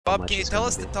Bob, can you tell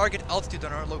us the target altitude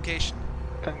on our location?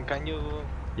 Can you...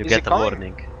 You get a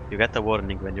warning. You get a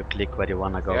warning when you click where you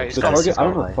wanna go. Yeah, It's the kinda target, I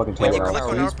don't know high. the fucking When you target. click on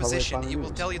our Please, probably position, find it will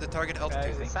meters. tell you the target It's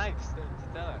altitude. a sign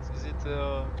to tell us. Is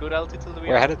it good altitude?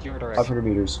 We're headed your direction. 500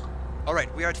 meters.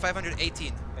 Alright, we are at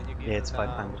 518. Can you give Yeah, it's us,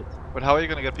 500. But how are you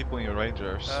gonna get people in your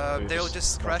Rangers? They'll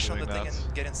just crash on the thing and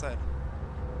get inside.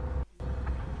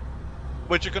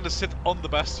 But you're gonna sit on the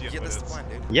Bastion Yeah, with that's the it.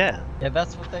 plan, dude. Yeah. Yeah,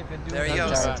 that's what they've been doing There you the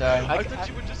go. entire time. I thought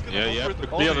you were just gonna Yeah, you hover have to it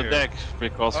clear on the here. deck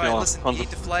because Alright, we listen, are you need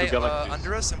to fly galaxies.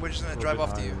 under us and we're just gonna drive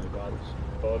off to you.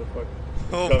 Oh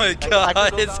Oh my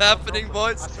god, it's happening,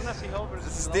 boys! As soon as he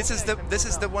hovers, This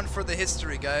is the one for the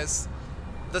history, guys.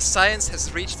 The science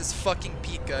has reached its fucking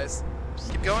peak, guys.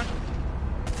 Keep going.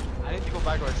 I need to go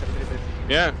backwards a little bit.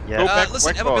 Yeah, Yeah. go back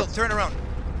Listen, backwards. Evabil, turn around.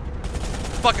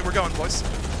 Fuck it, we're going, boys.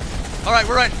 Alright,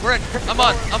 we're in. I'm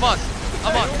on.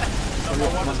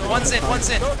 One's in.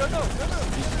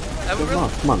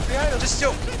 Evabil, Come on. just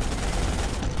yo.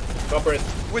 Copper it.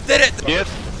 We did it! Yes.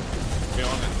 Be on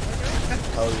it.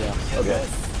 Oh yeah. Okay.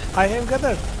 I am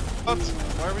gonna. What?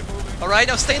 Why are we moving? Alright,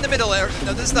 now stay in the middle, Eric.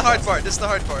 No, this is the hard part.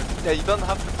 Yeah, you don't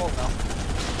have to fall now.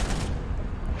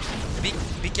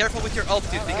 Be careful with your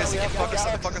altitude because you can fuck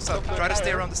us up. Try to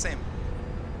stay around the same.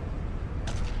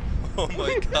 Oh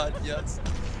my god, yes.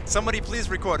 Somebody please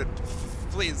record it.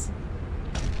 Please.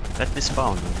 Let me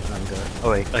spawn and go.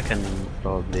 Oh wait, I can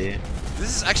probably...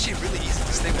 This is actually really easy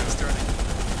to stay when it's turning.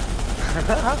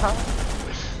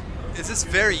 This is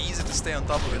very easy to stay on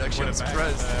top of it, actually. I'm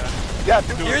surprised. Yeah,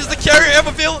 Here's the carrier,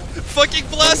 Evabil! Fucking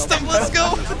blast him, let's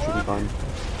go! Should be fine.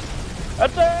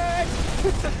 attack!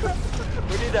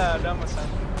 We need a Dama San.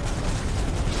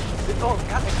 Oh,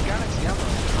 Galaxy ammo.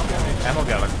 Ammo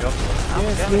galaxy also.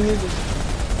 Yes, we need it.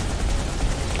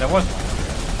 There was one.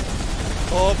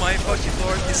 Oh my fucking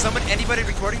lord. Is anybody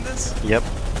recording this? Yep.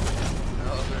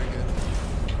 Oh, very good.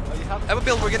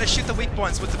 Evabil, we're gonna shoot the weak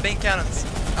points with the Bane cannons.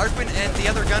 Arquin and the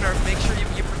other gunner, make sure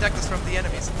you protect us from the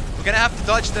enemies. We're gonna have to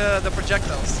dodge the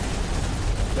projectiles.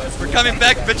 We're coming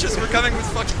back, bitches. We're coming with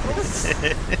fucking...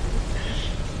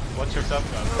 Watch yourself,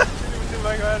 man.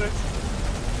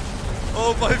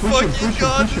 Oh my Push him, fucking push him,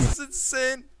 god, push him. this is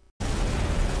insane.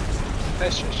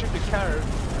 Shoot the carrier.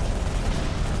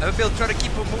 Evabil, try to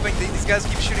keep on moving. These guys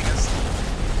keep shooting us.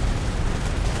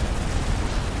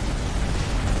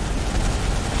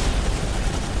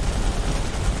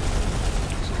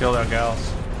 Kill their gals.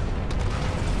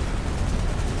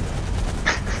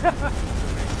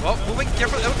 Well, moving,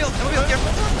 careful, Evabil,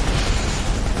 careful.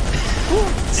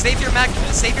 Save your Mac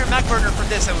burner for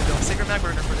this, Evabil. Save your Mac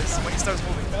burner for this when he starts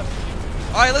moving.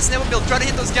 Alright, listen, Evabil, try to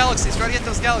hit those galaxies.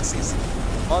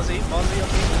 Mozzie,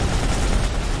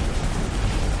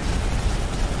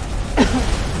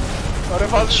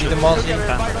 Shoot the Mozzie.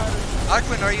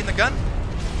 Arquin, are you in the gun?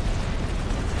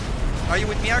 Are you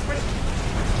with me, Arquin?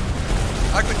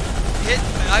 Arquin, hit.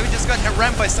 I just got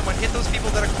rammed by someone. Hit those people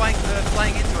that are flying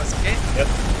into us, okay? Yep.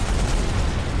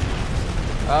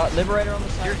 Liberator on the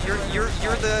side.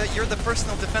 You're the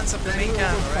personal defense of the main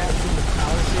cannon, right?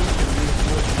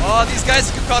 Oh, these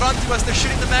guys who caught on to us, they're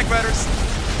shooting the Mag Riders.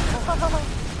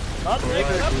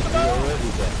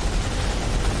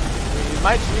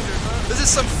 This is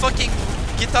some fucking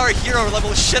Guitar Hero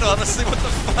level shit, honestly, what the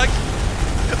fuck?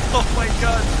 Oh my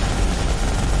god.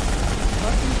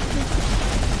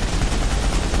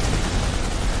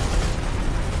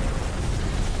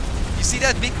 You see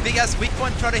that big ass weak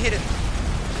point? Try to hit it.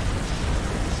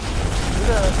 Do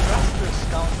the thrusters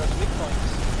count as weak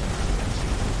points?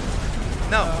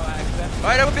 No.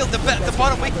 Alright, I will build the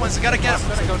bottom weak ones, you gotta get them.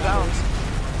 Gonna go down.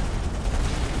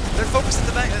 They're focusing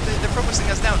the back, they're focusing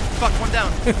us down. Fuck, one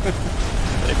down.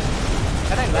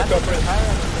 Can I land the tire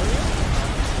on the failure?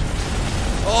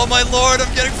 Oh my lord,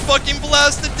 I'm getting fucking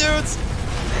blasted, dudes!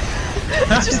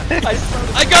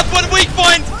 I got one weak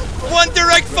point! One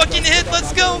direct fucking hit,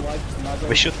 let's go!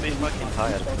 We should be fucking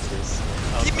tired of this.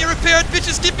 Keep me repaired,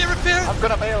 bitches, keep me repaired! I'm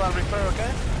gonna bail and repair,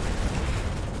 okay?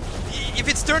 If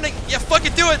it's turning, yeah, fuck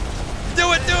it, do it!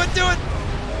 Do it!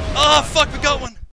 Oh fuck, we got one!